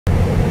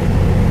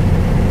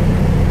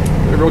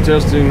road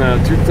testing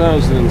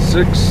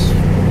 2006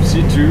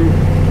 C2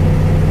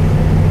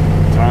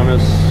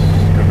 Thomas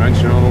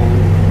conventional.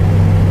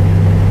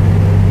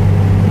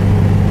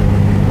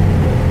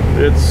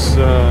 It's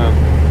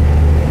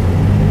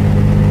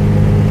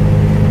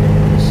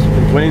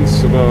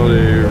complaints about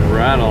a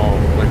rattle.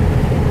 Like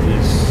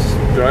these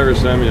drivers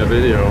sent me a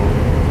video.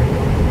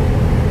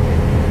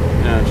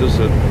 Yeah, just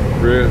a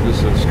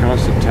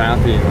constant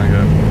tapping, like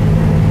a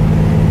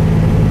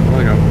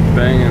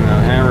banging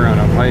a hammer on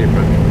a pipe.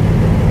 But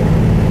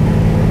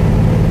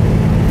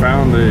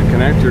found the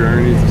connector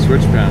underneath the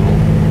switch panel,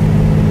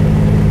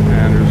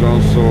 and there's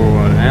also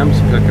an amps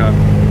pickup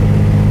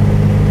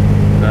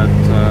that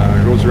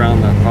goes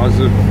around the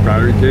positive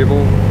battery cable,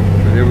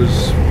 and it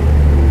was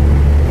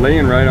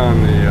laying right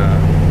on the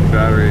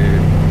battery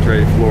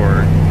tray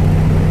floor.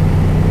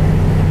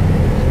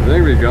 So I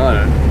think we got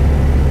it.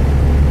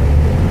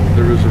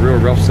 There was a real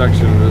rough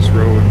section of this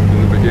road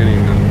in the beginning,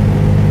 and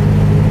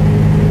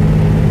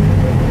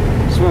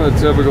it's one of the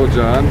typical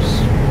jobs.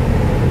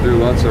 We do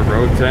lots of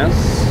road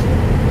tests,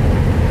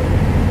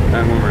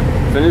 and when we're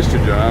finished a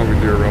job, we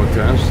do a road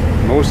test.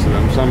 Most of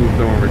them, some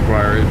don't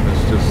require it.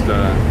 It's just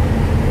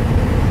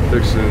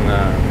fixing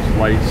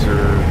lights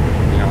or,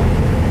 you know,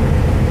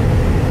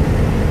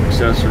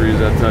 accessories,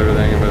 that type of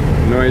thing. But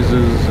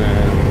noises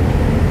and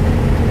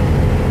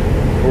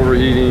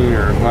overheating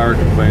or power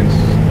complaints,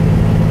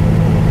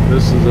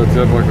 this is a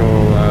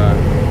typical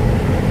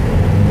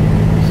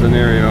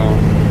scenario.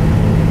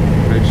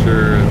 Make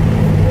sure,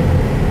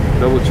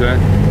 double check,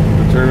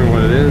 determine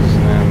what it is,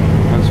 and then